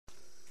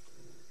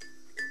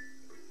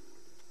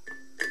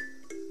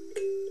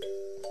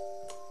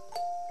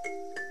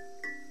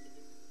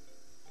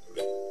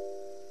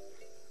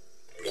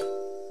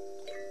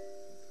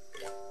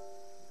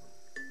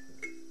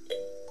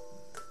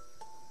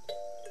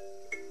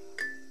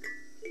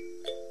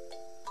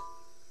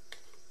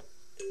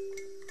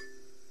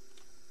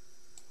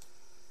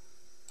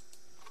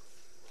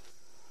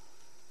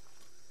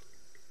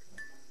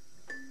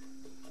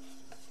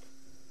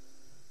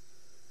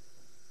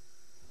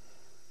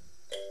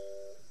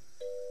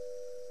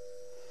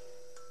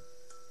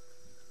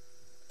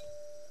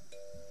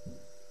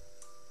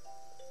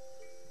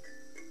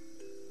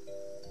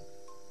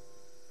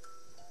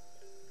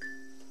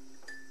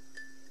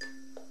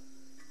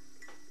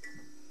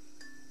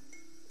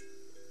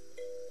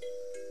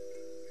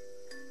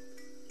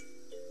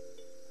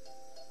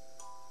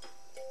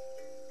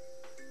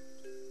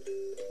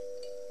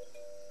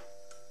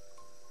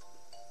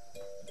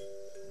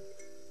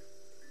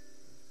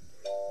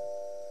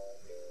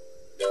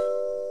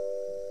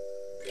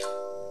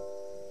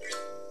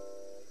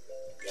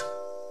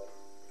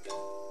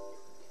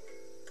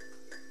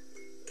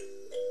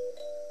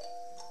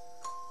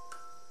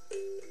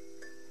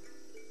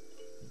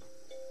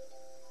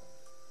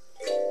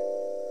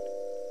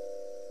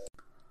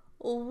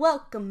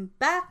Welcome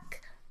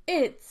back.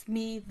 It's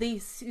me, the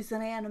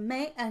Susan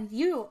Anime, and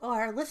you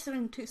are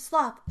listening to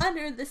Slop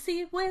Under the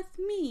Sea with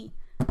me.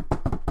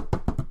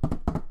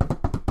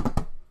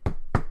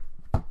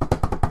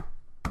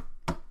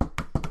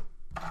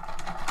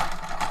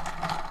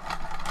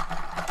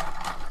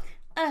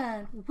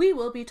 And we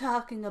will be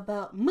talking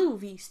about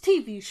movies,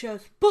 TV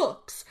shows,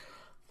 books,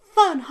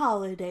 fun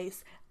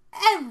holidays,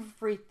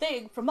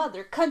 everything from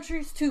other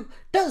countries to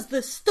does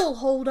this still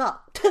hold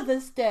up to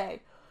this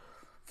day?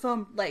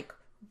 From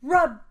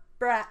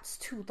Rugrats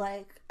to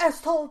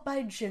As Told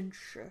by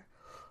Ginger,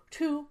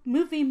 to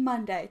Movie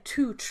Monday,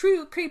 to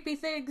True Creepy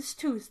Things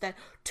Tuesday,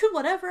 to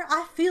whatever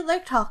I feel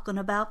like talking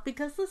about,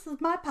 because this is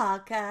my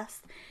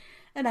podcast.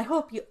 And I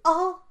hope you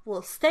all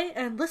will stay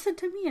and listen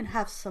to me and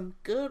have some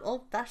good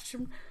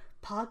old-fashioned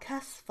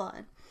podcast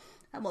fun.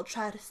 And we'll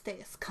try to stay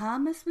as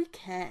calm as we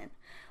can.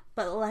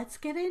 But let's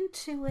get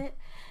into it,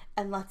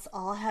 and let's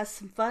all have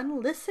some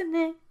fun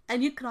listening.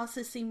 And you can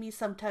also see me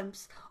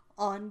sometimes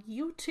on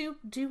YouTube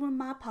doing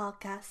my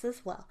podcast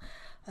as well.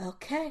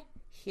 Okay,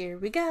 here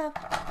we go.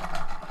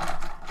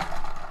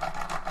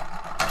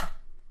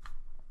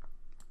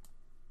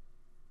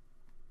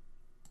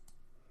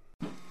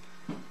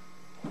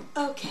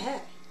 Okay,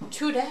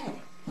 today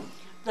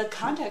the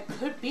content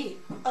could be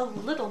a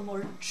little more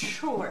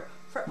mature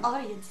for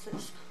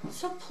audiences,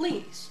 so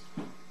please,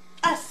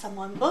 as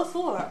someone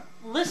before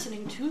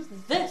listening to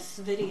this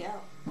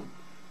video,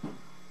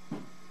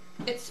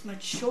 it's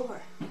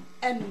mature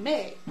and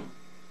may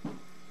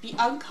be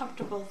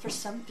uncomfortable for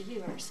some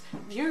viewers.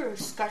 Viewer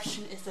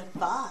discretion is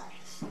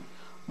advised.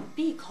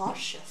 Be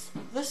cautious.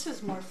 This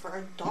is more for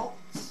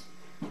adults,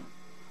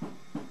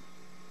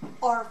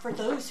 or for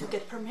those who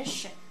get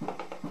permission.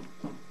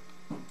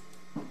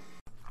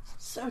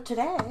 So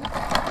today,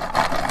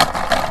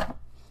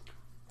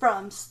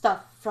 from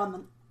stuff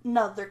from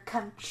another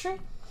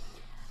country,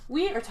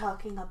 we are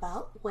talking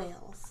about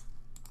whales.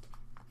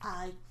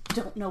 I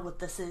don't know what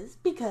this is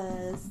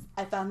because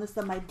I found this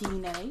on my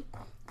DNA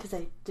because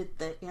I did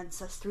the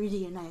Ancestry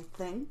DNA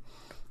thing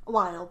a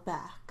while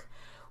back.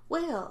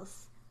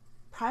 Whales,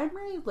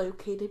 primarily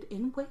located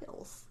in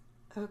Wales.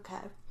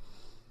 Okay.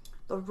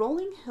 The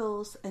rolling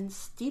hills and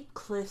steep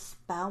cliffs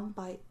bound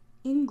by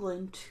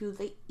England to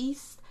the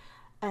east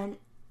and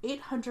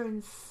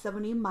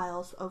 870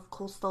 miles of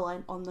coastal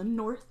line on the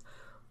north,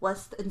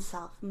 west, and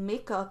south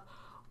make up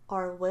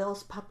our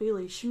Wales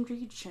population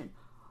region.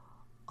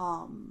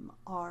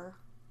 Are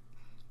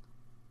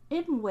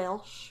in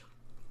Welsh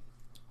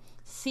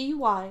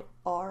CYMRU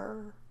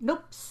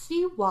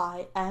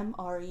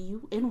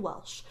in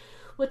Welsh,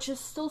 which is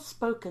still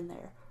spoken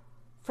there.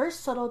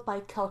 First settled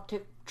by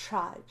Celtic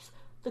tribes,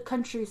 the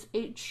country's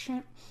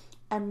ancient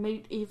and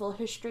medieval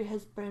history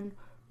has been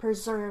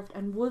preserved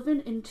and woven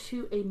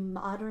into a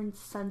modern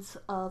sense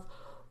of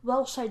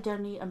Welsh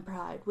identity and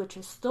pride, which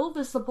is still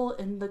visible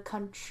in the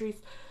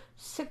country's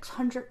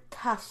 600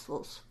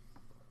 castles.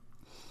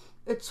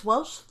 It's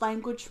Welsh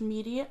language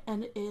media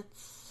and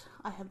it's,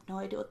 I have no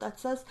idea what that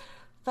says,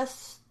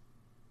 festivals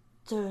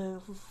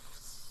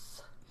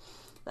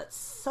that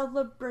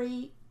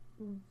celebrate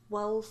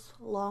Welsh'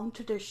 long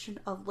tradition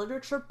of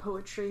literature,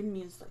 poetry, and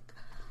music.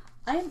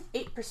 I am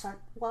 8%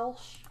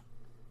 Welsh,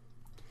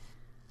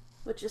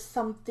 which is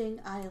something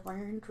I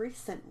learned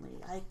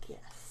recently, I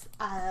guess.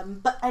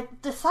 But I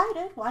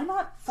decided, why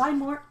not find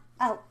more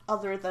out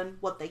other than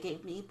what they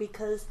gave me,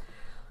 because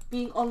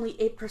being only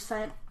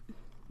 8%,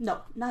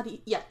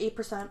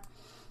 8%,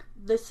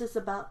 this is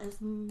about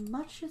as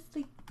much as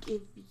they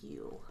give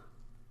you.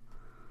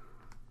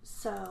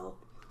 So,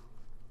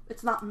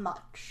 it's not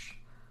much.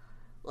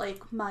 I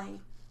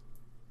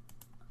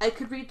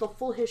could read the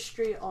full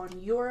history on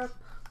Europe,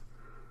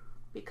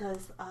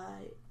 because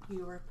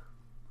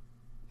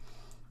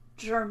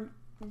German,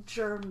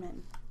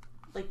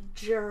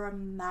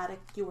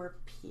 Germanic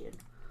European,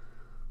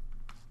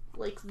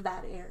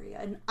 that area,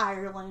 and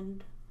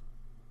Ireland,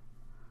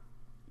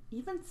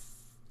 even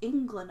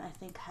England, I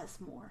think,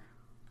 has more.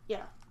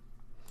 Yeah.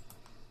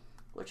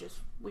 Which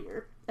is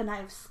weird. And I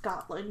have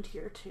Scotland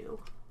here,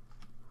 too.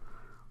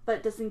 But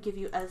it doesn't give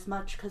you as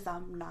much because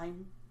I'm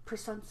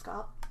 9%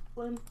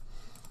 Scotland.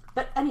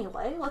 But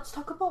anyway, let's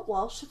talk about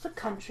Welsh. It's a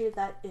country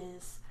that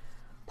is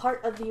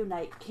part of the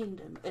United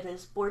Kingdom. It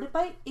is bordered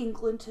by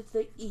England to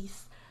the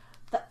east,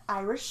 the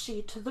Irish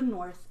Sea to the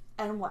north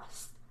and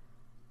west.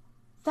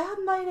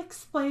 That might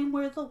explain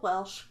where the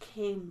Welsh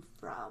came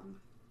from.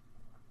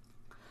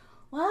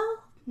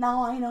 Well,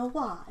 now I know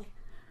why.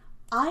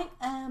 I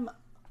am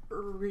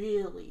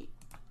really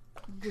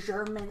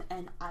German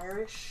and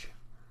Irish.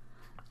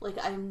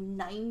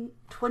 I'm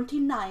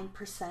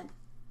 29%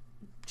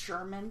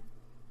 German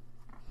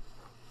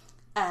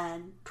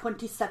and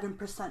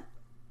 27%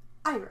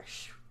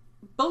 Irish.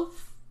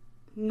 Both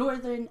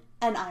Northern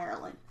and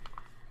Ireland.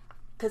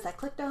 Because I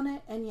clicked on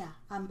it and yeah,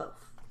 I'm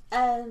both.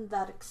 And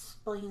that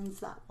explains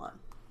that one.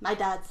 My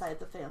dad's side of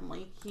the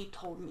family, he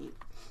told me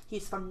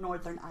he's from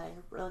Northern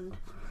Ireland,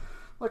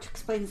 which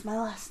explains my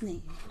last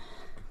name,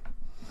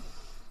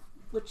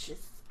 which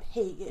is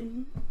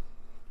Hagen.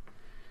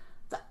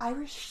 The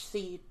Irish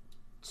Sea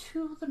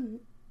to the...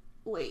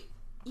 Wait,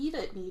 you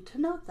didn't need to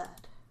know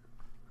that.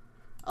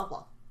 Oh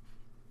well.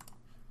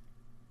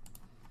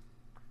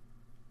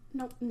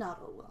 Nope, not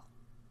oh well.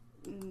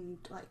 Do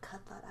I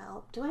cut that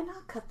out? Do I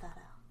not cut that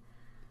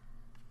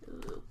out?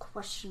 Ooh,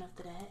 question of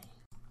the day.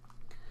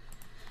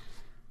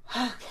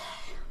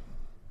 Okay.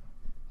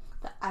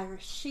 The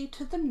Irish Sea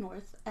to the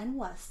north and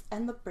west,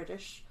 and the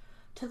British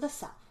to the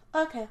south.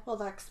 Okay, well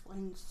that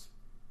explains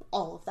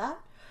all of that.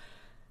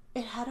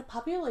 It had a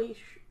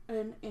population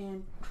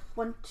in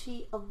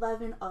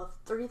 2011 of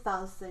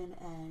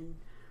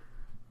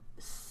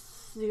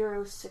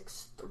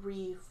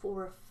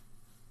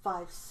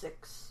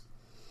 3,063,456.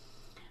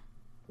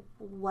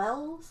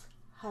 Wales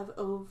have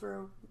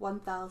over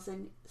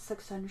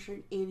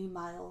 1,680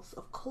 miles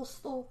of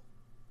coastal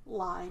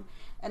line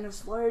and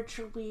is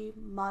largely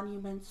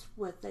monuments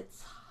with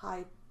its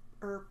higher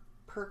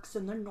perks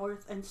in the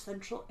north and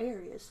central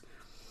areas.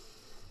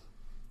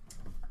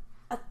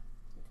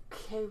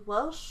 Okay,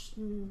 Welsh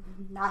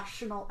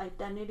national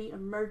identity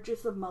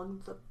emerges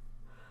among the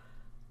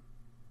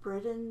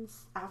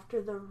Britons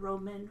after the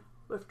Roman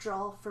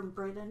withdrawal from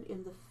Britain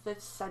in the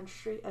 5th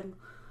century, and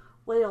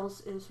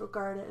Wales is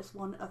regarded as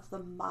one of the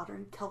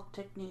modern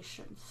Celtic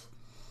nations.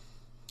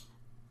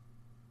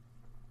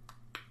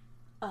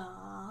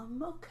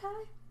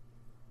 Okay.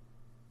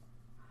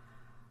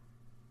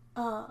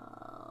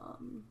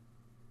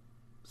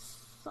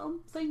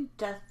 Something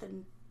death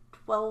in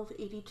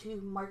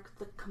 1282 marked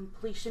the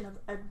completion of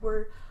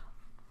Edward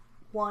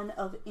I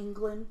of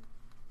England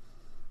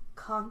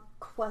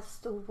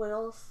conquest of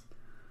Wales.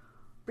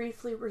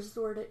 Briefly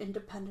restored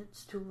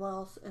independence to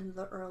Wales in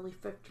the early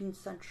 15th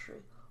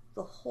century.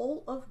 The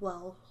whole of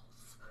Wales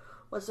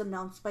was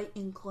announced by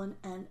England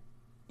and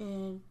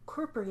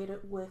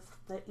incorporated with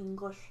the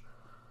English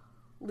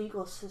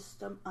legal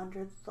system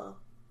under the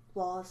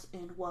laws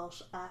in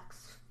Welsh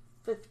Acts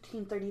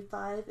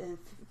 1535 and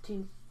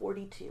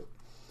 1542.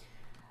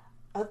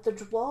 At the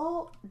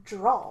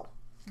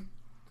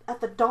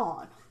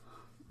dawn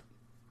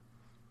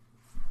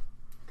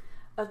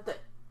of the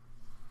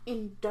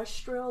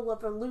Industrial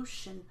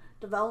Revolution,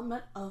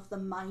 development of the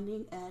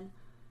mining and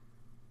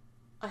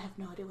I have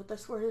no idea what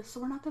this word is, so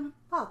we're not going to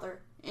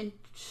bother.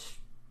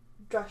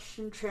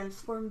 Industrial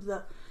transformed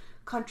the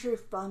country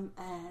from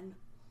an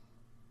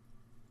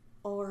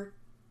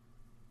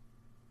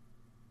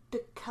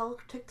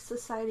Celtic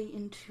society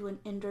into an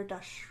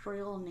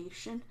industrial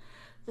nation.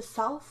 The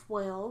South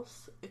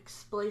Wales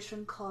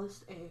explosion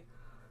caused a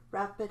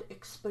rapid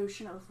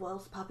explosion of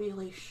Wales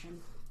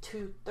population.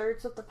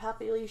 2/3 of the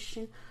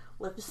population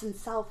lives in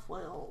South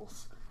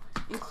Wales,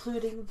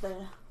 including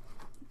the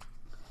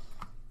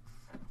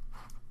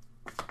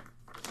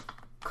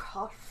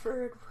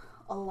Crawford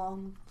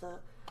along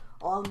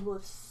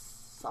with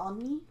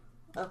Sonny.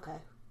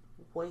 Okay,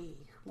 way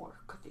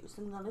more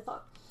confusing than I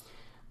thought.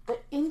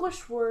 The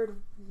English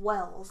word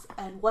Wales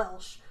and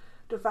Welsh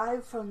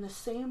derived from the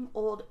same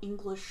Old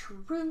English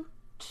root.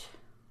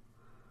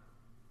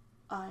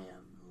 I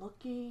am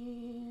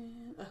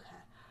looking.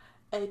 Okay.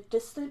 A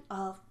descendant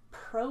of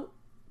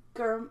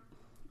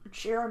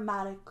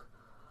Proto-Germanic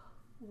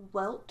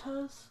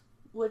Weltas,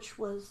 which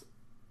was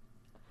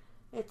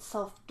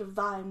itself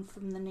derived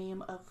from the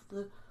name of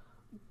the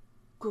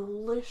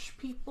Gaulish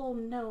people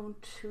known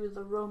to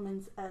the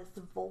Romans as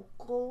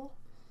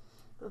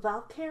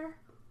Valkyr.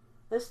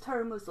 This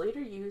term was later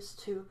used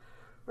to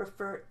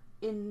refer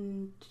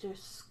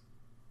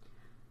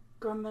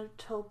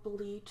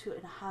indiscriminately to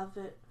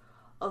inhabit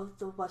of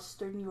the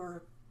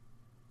Western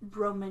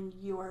Roman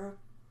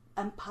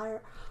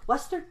Empire.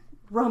 Western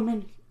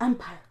Roman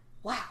Empire.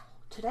 Wow,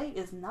 today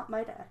is not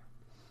my day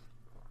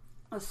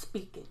of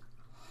speaking.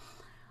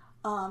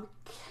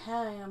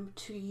 Came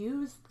to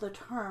use the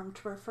term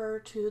to refer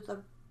to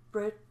the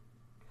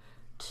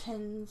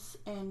Britons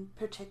in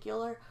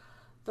particular.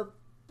 The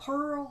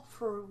plural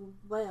for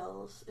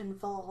Wales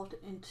evolved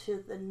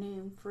into the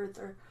name for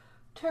their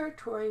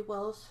territory.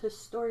 Wales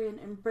historian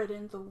in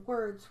Britain, the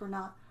words were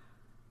not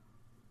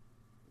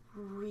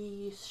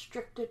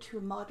restricted to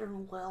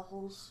modern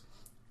Wales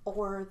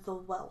or the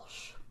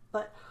Welsh,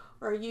 but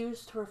are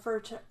used to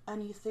refer to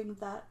anything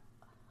that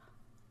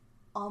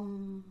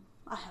I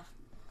have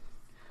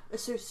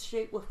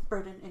associate with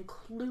Britain,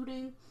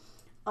 including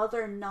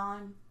other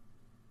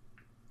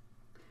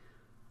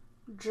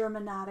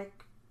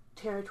non-Germanic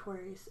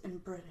territories in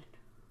Britain.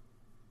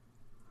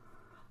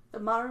 The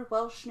modern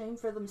Welsh name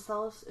for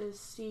themselves is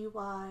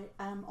Cymry.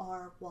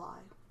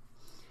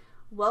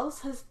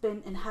 Wales has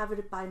been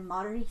inhabited by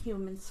modern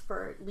humans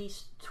for at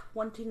least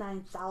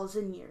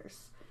 29,000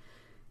 years.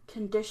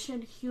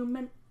 Conditioned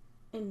human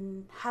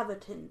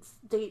inhabitants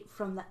date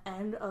from the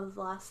end of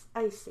the last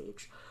ice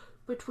age,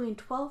 between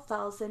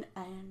 12,000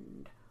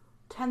 and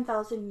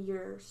 10,000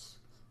 years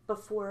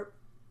before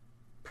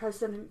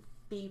present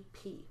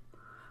BP,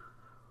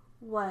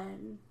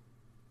 when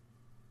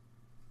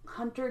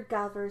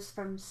hunter-gatherers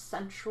from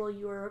Central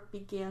Europe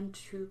began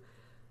to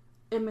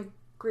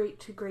immigrate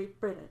to Great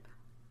Britain.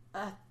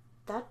 At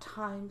that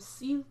time,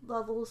 sea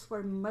levels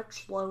were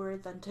much lower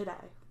than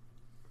today.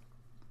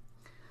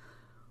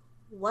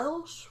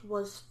 Welsh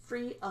was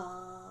free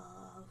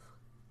of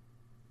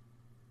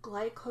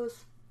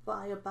glycose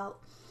by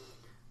about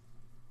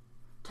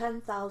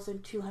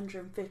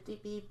 10,250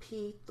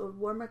 BP, the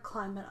warmer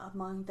climate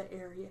among the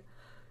area,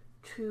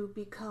 to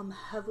become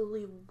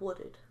heavily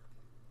wooded.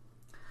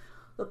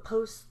 The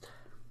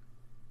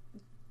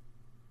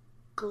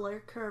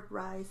post-glacial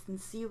rise in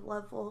sea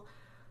level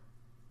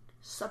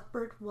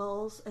separated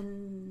Wales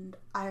and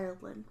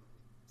Ireland.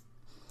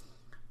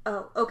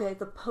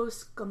 The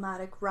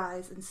post-glaciatic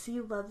rise in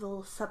sea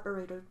level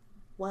separated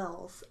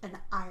Wales and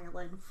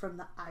Ireland from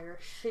the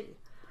Irish Sea.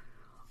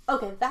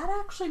 Okay, that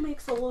actually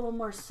makes a little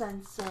more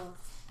sense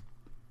of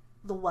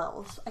the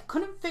Welsh. I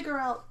couldn't figure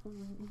out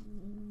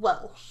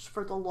Welsh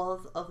for the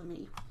love of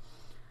me.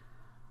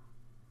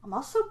 I'm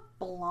also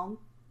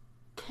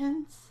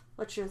Balkans,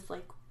 which is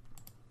like,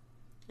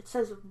 it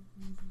says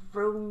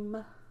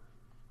Rome,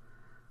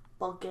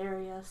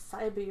 Bulgaria,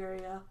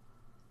 Siberia,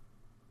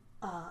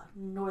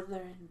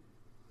 Northern.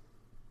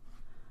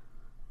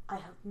 I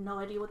have no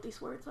idea what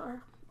these words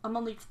are. I'm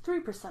only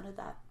 3% of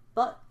that,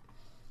 but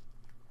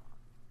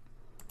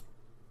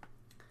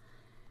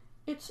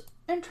it's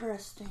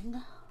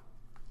interesting.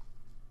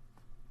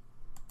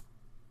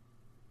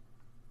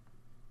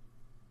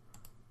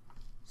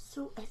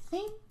 So I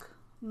think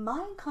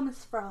mine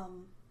comes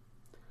from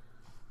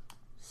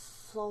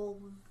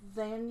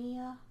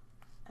Slovenia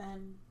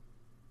and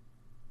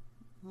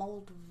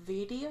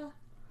Moldavia.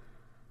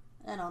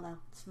 I don't know.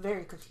 It's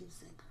very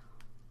confusing.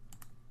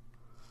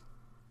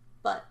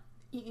 But,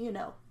 you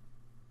know,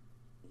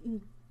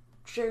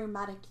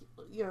 Germanic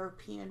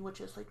European, which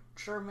is like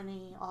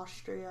Germany,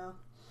 Austria,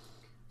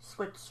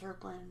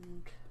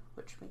 Switzerland,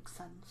 which makes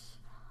sense,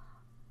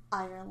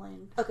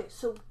 Ireland. Okay,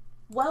 so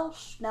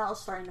Welsh now is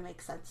starting to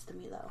make sense to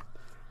me, though,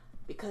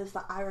 because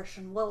the Irish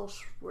and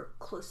Welsh were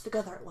close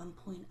together at one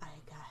point,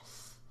 I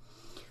guess.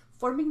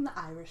 Forming the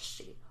Irish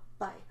Sea.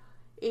 By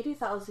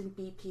 80,000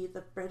 BP,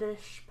 the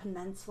British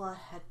Peninsula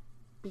had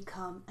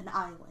become an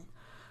island.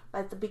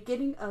 By the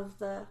beginning of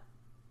the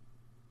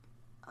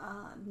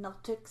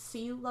Celtic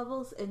sea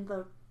levels in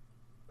the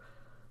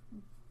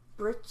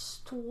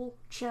Bristol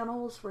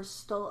channels were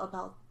still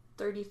about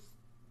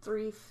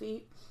 33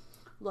 feet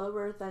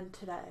lower than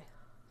today.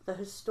 The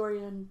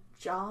historian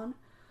John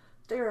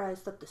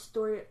theorized that the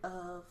story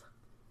of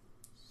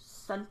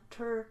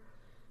Center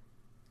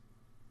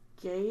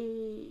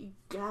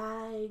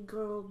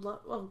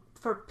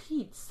for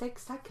Pete's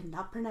sakes, I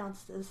cannot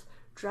pronounce this,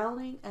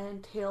 drowning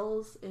and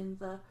tales in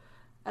the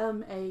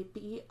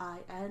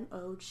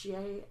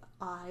Mabinogion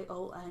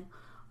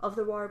of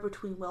the war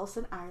between Wales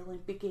and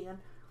Ireland began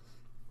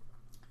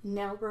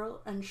narrower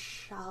and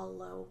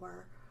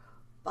shallower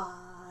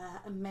by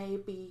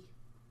maybe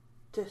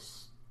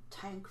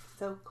distinct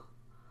folk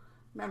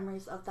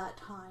memories of that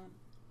time,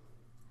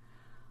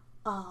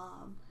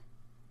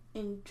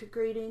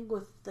 integrating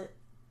with the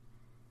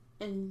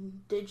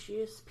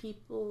indigenous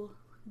people,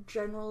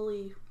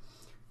 generally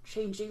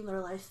changing their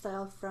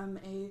lifestyle from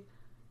a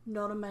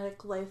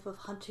nomadic life of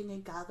hunting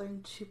and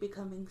gathering to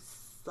becoming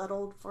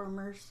settled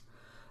farmers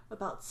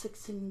about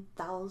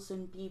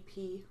 16,000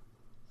 BP.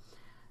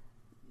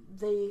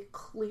 They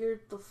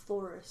cleared the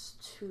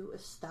forest to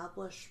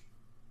establish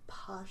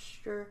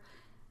pasture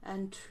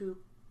and to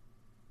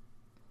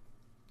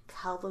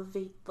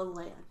cultivate the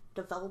land,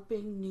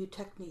 developing new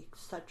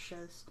techniques such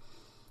as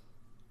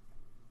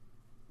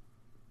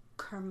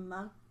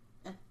kerma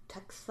and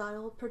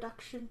textile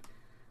production.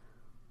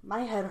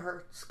 My head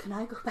hurts. Can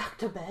I go back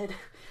to bed?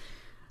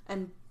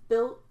 And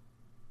built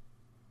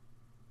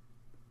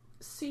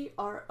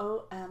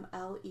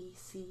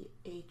CROMLECHS,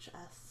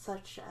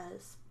 such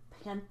as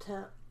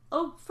Panta.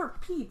 Oh, for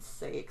Pete's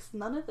sakes,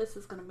 none of this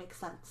is going to make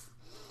sense.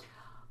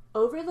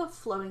 Over the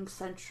flowing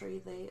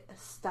century, they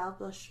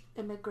established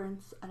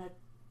immigrants and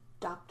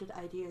adopted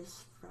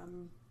ideas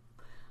from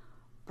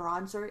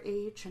Bronze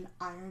Age and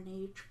Iron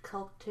Age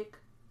Celtic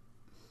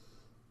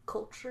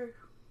culture.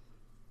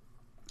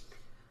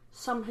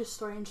 Some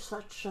historians,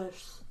 such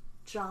as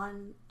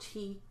John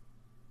T.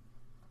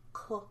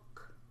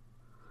 Cook,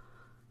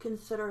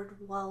 considered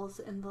Wales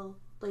in the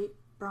late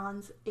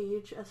Bronze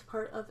Age as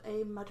part of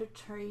a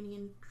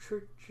Mediterranean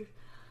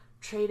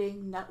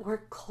trading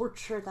network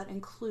culture that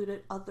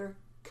included other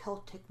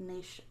Celtic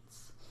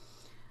nations.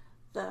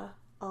 The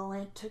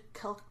Atlantic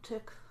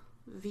Celtic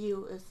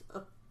view is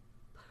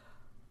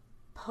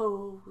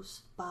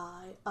opposed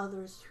by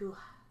others who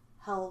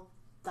held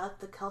that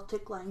the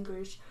Celtic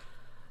language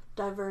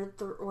diverged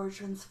their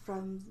origins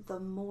from the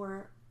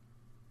more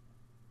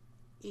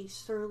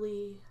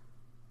easterly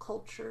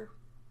culture.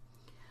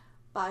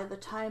 By the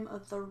time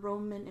of the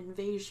Roman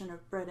invasion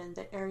of Britain,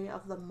 the area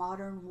of the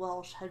modern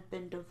Welsh had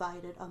been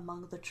divided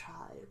among the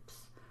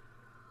tribes.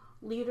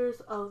 Leaders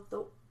of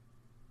the...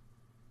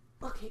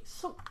 Okay,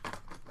 so...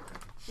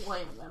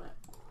 Wait a minute.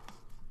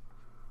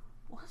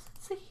 What does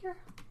it say here?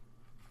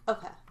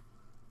 Okay.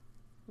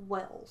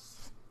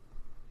 Wales.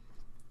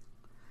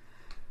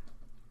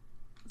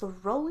 The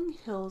rolling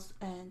hills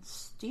and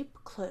steep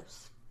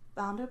cliffs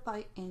bounded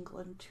by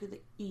England to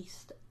the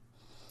east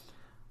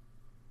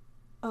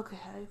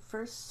Okay,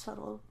 first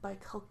settled by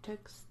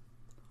Celtics,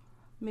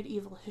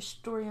 medieval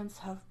historians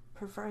have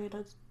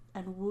pervaded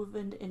and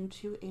woven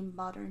into a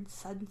modern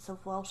sense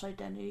of Welsh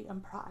identity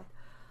and pride.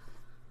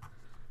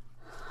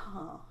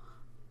 Huh.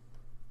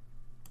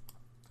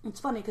 It's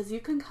funny because you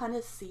can kind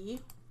of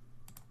see,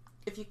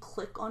 if you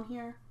click on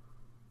here,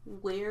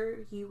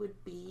 where you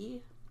would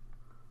be.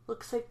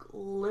 Looks like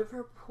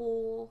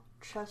Liverpool,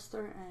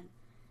 Chester, and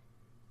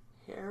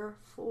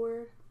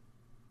Hereford.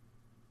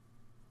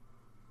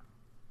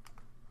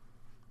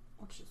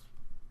 Which is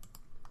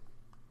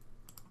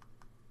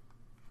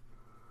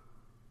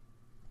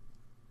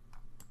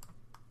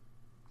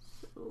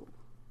so,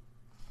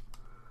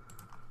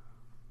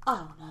 I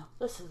don't know.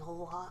 This is a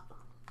lot.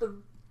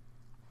 The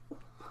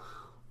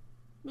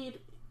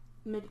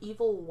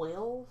medieval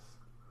Wales.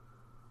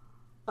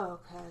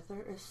 Okay,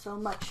 there is so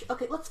much.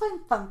 Okay, let's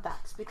find fun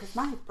facts because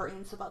my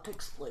brain's about to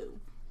explode.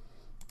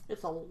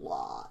 It's a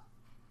lot.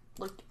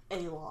 Like,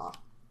 a lot.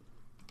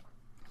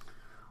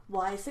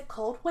 Why is it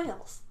called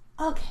Wales?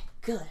 Okay,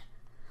 good.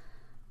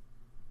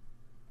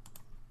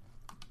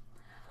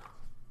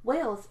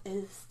 Wales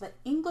is the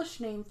English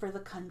name for the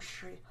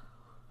country,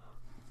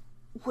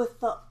 with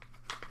the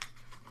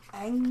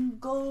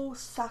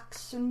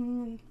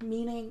Anglo-Saxon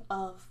meaning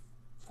of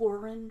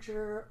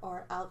foreigner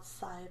or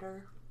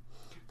outsider.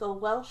 The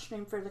Welsh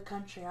name for the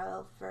country,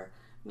 however,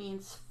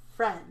 means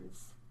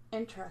friends.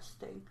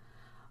 Interesting.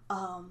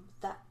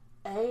 The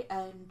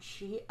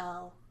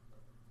ANGL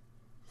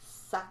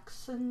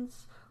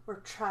Saxons were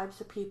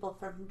tribes of people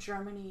from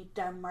Germany,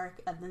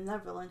 Denmark, and the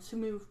Netherlands who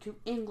moved to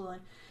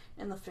England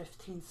in the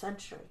 15th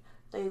century.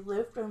 They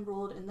lived and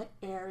ruled in the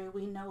area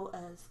we know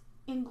as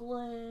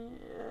England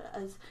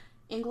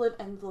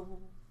and the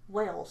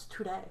Wales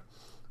today.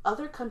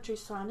 Other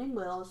countries surrounding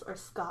Wales are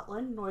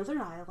Scotland,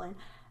 Northern Ireland,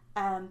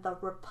 and the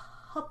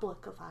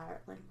Republic of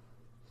Ireland.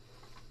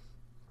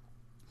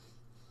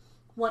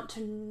 Want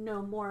to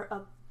know more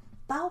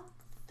about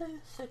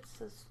this? It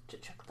says to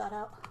check that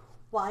out.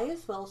 Why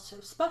is Wales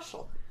so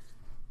special?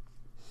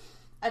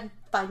 I'm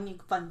finding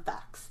fun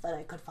facts that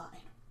I could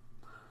find.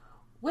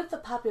 With a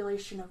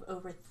population of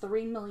over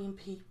 3 million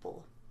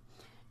people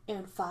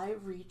in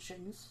 5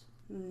 regions,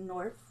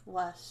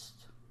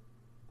 northwest,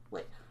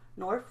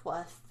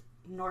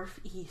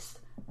 northeast,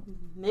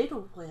 mid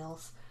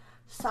Wales,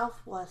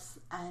 southwest,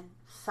 and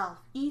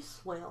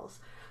southeast Wales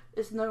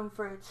is known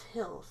for its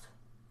hills,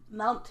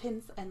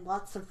 mountains, and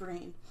lots of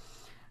rain.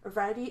 A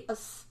variety of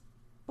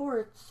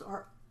sports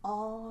are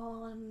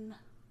on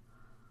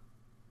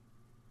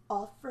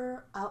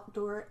offer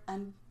outdoor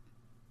and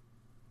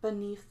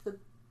beneath the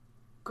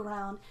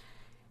ground.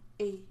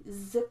 A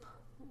zip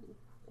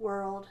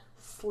world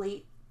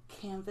slate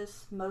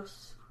canvas,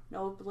 most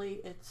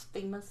notably its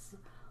famous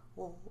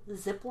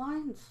zip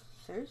lines.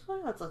 Seriously,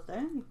 that's a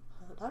thing?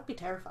 That'd be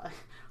terrifying.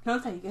 No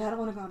thank you, I don't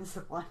want to go on a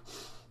zip line.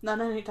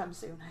 Not anytime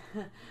soon.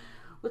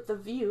 With the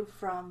view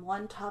from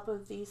one top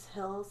of these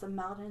hills and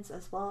mountains,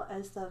 as well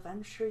as the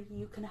adventure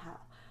you can have.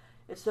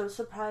 It's no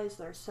surprise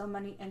there are so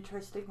many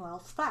interesting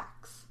Welsh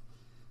facts.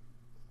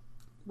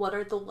 What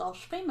are the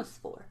Welsh famous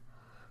for?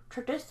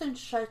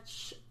 Traditions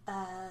such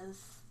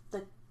as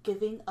the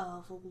giving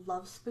of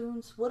love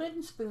spoons,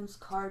 wooden spoons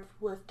carved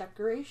with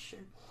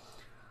decoration,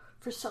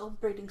 for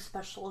celebrating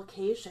special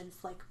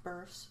occasions like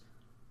births,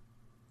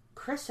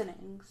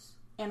 christenings,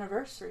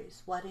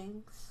 anniversaries,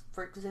 weddings.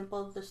 For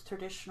example,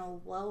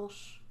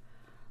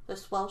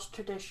 this Welsh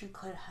tradition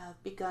could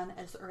have begun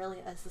as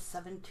early as the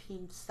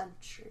 17th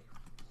century.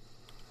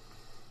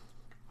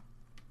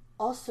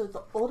 Also,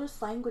 the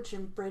oldest language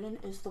in Britain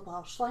is the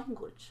Welsh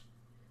language,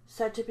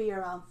 said to be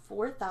around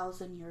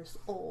 4,000 years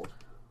old.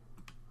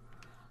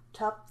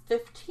 Top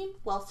 15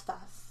 Welsh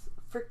facts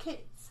for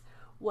kids.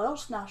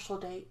 Welsh National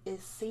Day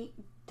is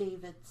St.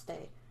 David's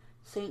Day.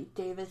 St.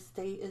 David's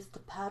Day is the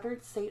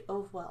patron saint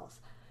of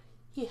Wales.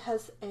 He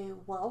has a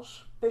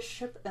Welsh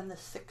bishop in the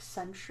 6th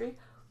century,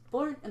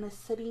 born in a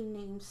city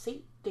named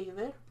St.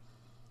 David.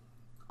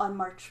 On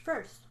March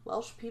 1st,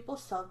 Welsh people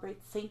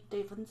celebrate St.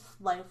 David's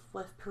life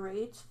with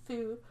parades,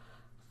 food,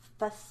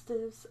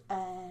 festives,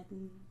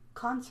 and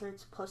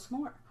concerts, plus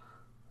more.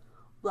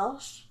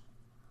 Welsh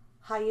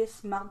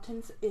highest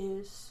mountains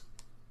is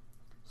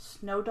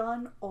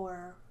Snowdon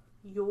or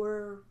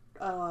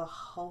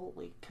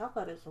holy cow,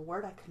 that is a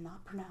word I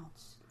cannot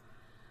pronounce,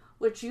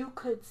 which you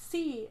could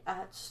see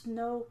at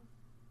Snowdon,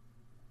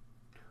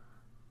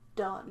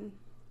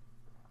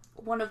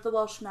 one of the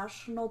Welsh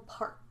national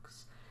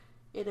parks.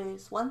 It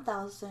is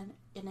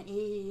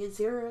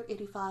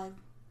 1,085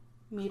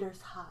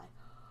 meters high,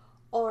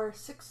 or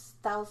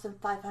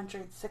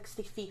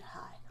 6,560 feet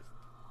high.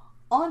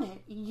 On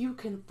it, you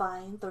can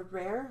find the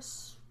rare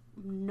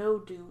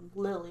snowdune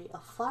lily, a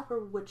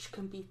flower which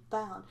can be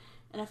found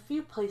in a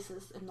few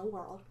places in the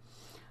world.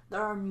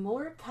 There are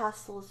more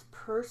castles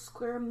per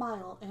square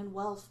mile in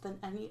Wales than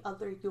any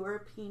other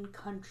European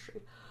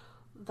country.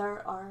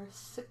 There are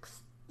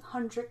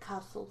 600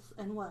 castles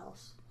in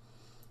Wales.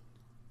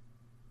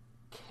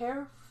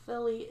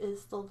 Caerphilly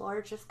is the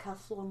largest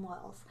castle in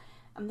Wales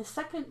and the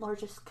second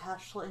largest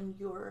castle in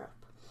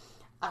Europe.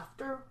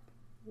 after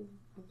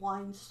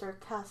Windsor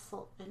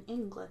Castle in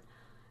England.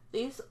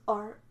 These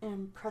are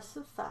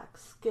impressive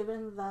facts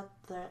given that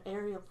the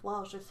area of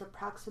Welsh is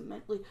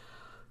approximately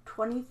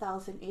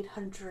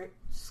 20,800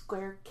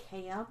 square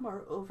km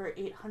or over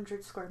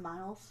 800 square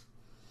miles.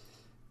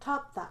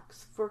 Top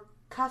facts. For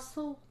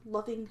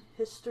castle-loving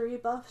history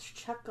buffs,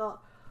 check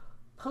out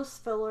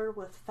Post Filler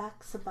with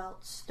facts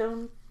about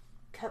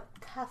stone-kept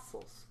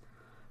castles.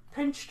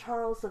 Prince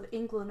Charles of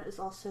England is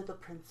also the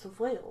Prince of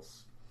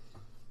Wales.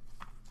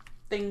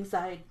 Things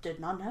I did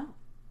not know.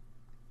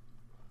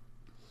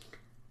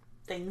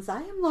 Things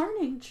I am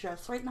learning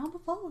just right now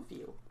with all of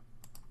you.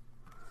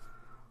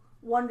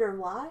 Wonder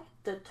why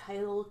the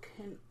title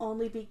can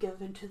only be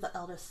given to the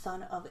eldest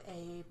son of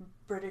a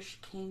British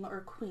king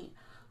or queen,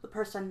 the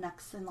person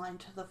next in line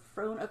to the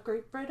throne of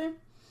Great Britain?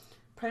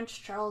 Prince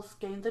Charles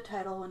gained the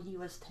title when he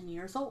was 10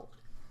 years old.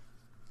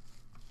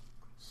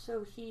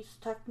 So he's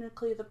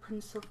technically the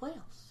Prince of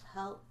Wales.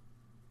 How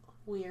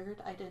weird.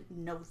 I didn't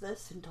know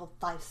this until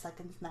 5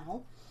 seconds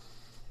now.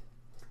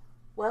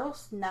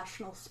 Wales'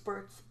 national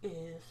sports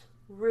is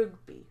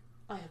rugby.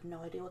 I have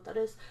no idea what that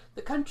is.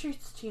 The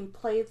country's team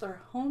played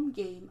their home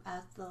game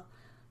at the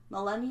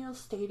Millennium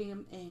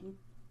Stadium in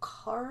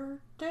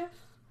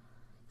Cardiff,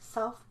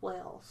 South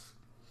Wales.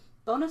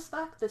 Bonus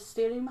fact, the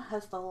stadium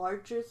has the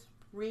largest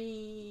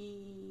retractable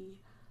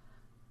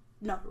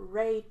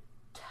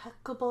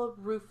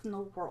roof in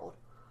the world.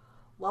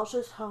 Welsh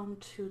is home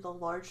to the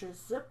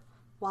largest zip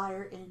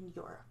wire in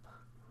Europe.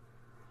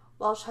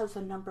 Welsh has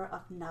a number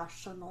of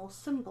national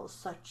symbols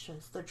such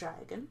as the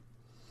dragon,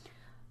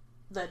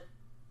 the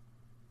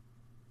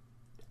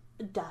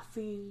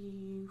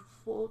Daffodil,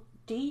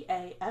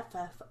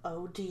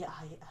 Daffodil,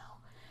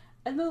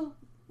 and the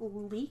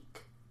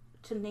leek,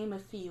 to name a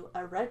few.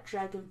 A red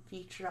dragon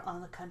featured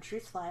on the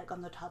country's flag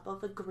on the top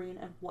of a green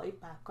and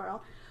white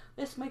background.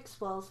 This makes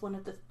Wales one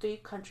of the 3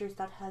 countries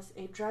that has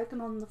a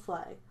dragon on the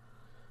flag.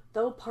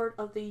 Though part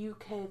of the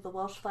UK, the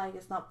Welsh flag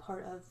is not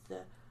part of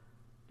the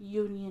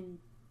Union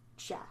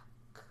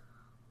Jack,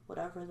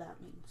 whatever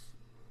that means.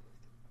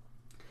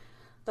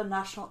 The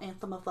national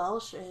anthem of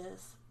Welsh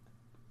is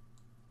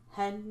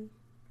Hen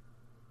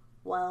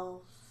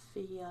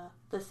Welfia.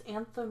 This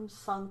anthem,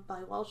 sung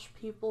by Welsh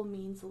people,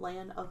 means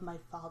land of my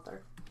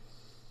father.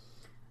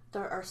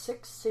 There are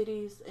 6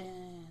 cities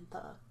in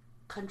the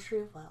country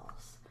of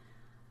Wales.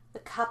 The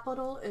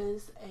capital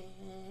is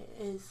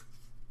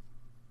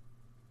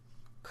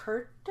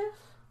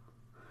Cardiff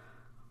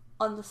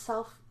on the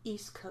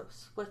southeast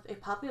coast, with a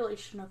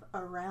population of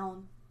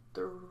around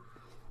the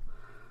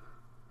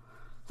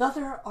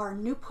other are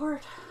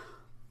Newport,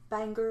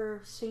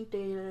 Bangor, St.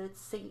 David's,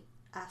 St.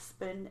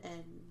 Aspen,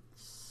 and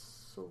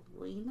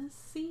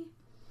Swansea.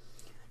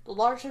 The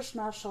largest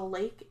national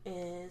lake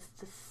is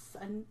the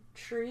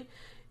Century,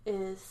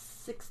 is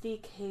 60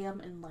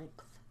 km in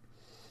length.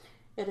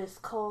 It is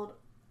called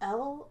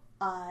Lyntegid,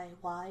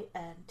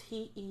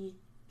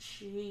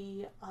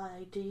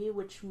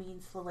 which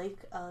means the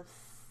Lake of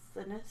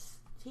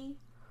Sinisty.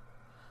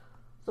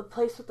 The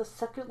place with the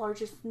second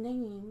largest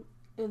name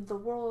in the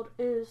world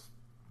is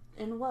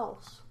in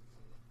Wales.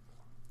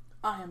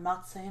 I am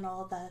not saying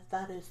all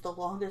that is the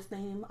longest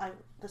name,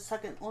 the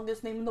second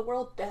longest name in the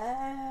world.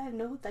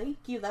 No,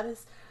 thank you. That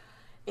is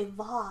a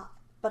lot.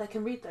 But I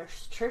can read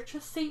there's Church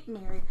of St.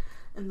 Mary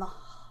in the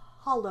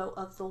hollow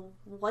of the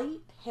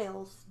White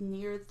Hills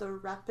near the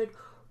rapid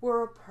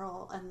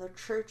Whirlpool, and the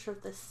Church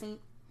of the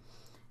Saint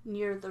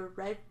near the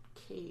Red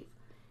Cave.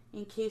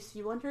 In case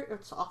you wonder,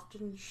 it's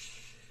often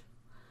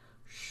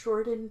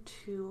shortened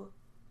to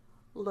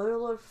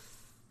Lola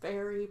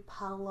Ferry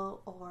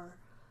Palo or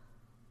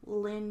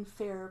Lynn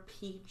Fair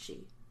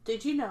PG.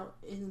 Did you know,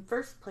 in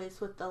first place,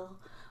 with the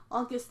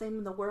longest name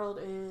in the world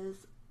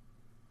is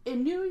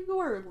in New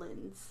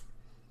Orleans?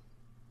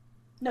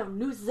 No,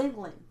 New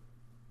Zealand.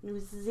 New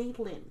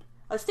Zealand.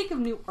 I was thinking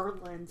of New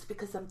Orleans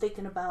because I'm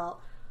thinking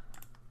about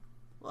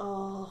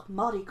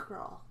Mardi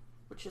Gras,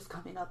 which is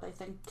coming up, I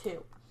think,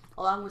 too.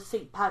 Along with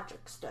St.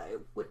 Patrick's Day,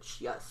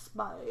 which, yes,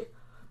 my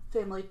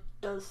family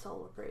does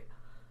celebrate.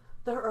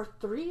 There are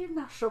 3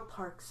 national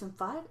parks and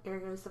 5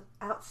 areas of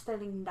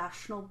outstanding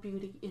national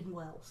beauty in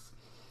Wales.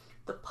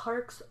 The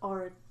parks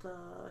are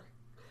the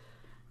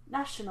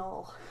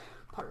national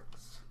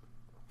parks.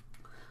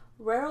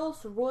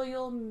 Wales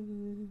Royal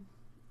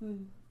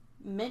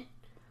Mint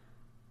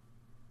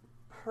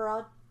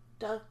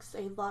products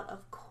a lot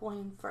of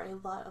coin for a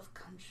lot of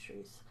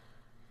countries,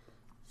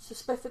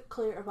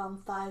 specifically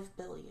around 5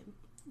 billion.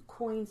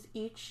 Coins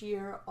each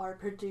year are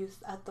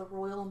produced at the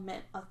Royal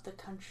Mint of the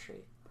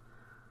country.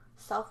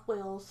 South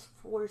Wales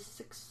for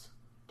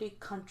 60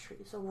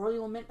 countries. A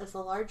Royal Mint is a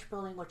large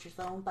building which is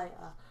owned by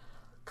a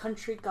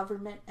country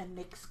government and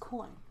makes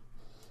coin.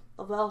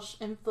 The Welsh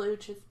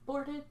influence is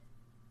border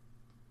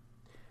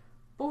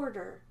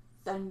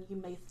than you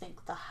may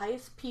think. The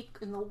highest peak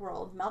in the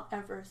world, Mount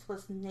Everest,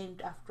 was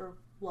named after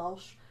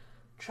Welsh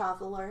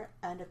traveler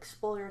and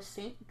explorer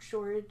St.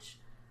 George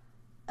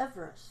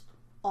Everest.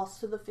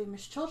 Also the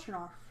famous children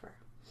author.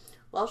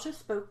 Welsh is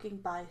spoken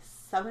by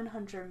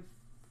 750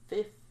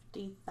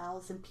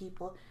 50,000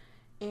 people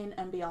in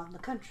and beyond the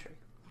country.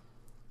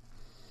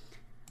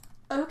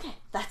 Okay,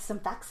 that's some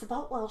facts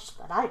about Welsh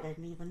that I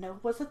didn't even know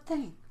was a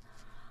thing.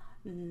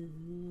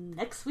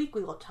 Next week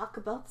we will talk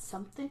about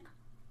something.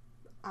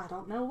 I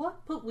don't know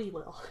what, but we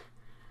will.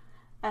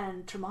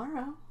 And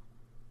tomorrow,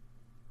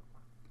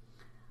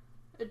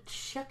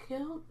 check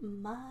out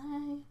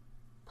my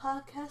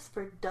podcast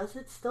for Does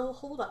It Still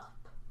Hold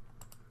Up?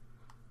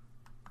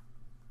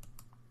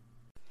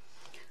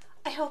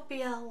 I hope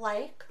you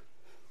like.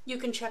 You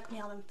can check me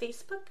out on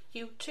Facebook,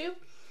 YouTube,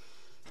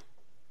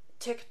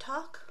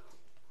 TikTok.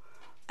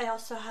 I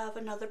also have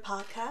another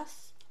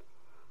podcast.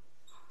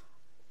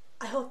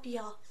 I hope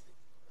y'all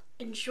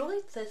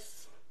enjoyed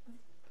this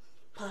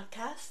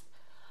podcast.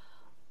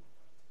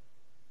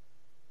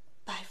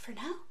 Bye for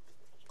now.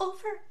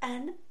 Over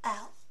and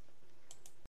out.